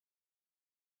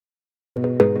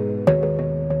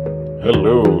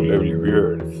Hello, lovely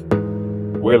viewers.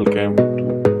 Welcome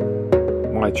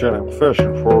to my channel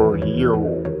Fashion for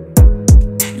You.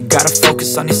 You gotta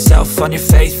focus on yourself, on your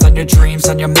faith, on your dreams,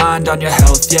 on your mind, on your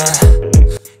health, yeah.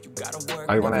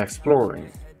 I wanna explore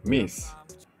Miss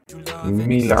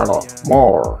Milada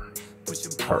Moore.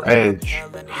 Her age,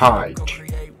 height,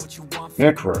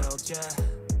 network,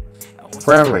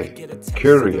 family,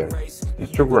 career,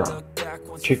 Instagram,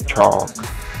 TikTok,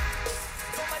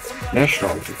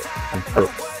 nationality, and her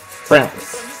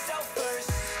friends.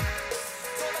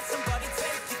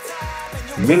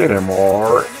 Milada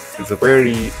Moore is a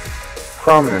very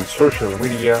prominent social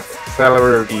media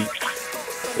celebrity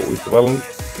who is well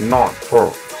known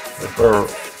for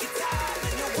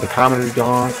the comedy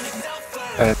dance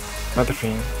and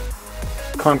magazine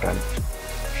content.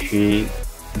 She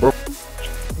brought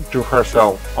to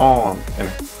herself on a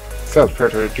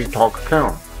self-created TikTok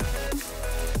account.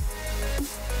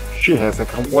 She has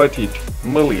completed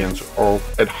millions of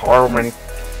adherents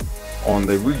on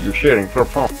the video sharing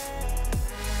platform.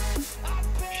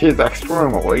 She is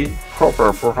extremely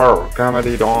popular for her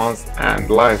comedy, dance, and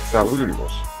lifestyle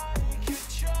videos.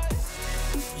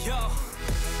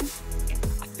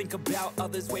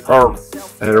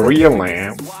 Her real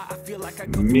name,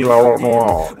 Milada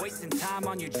Moore,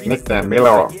 nickname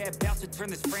Milada.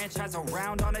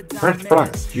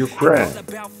 Birthplace, Ukraine.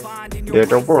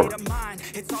 Date of birth,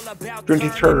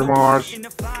 23rd March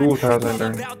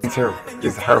 2007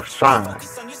 is her son.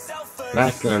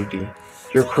 Nationality,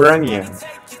 Ukrainian.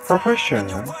 Profession,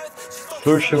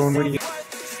 social media.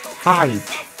 Height,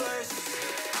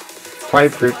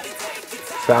 5 feet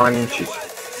 7 inches.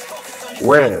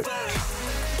 Weight,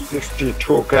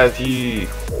 62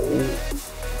 kg.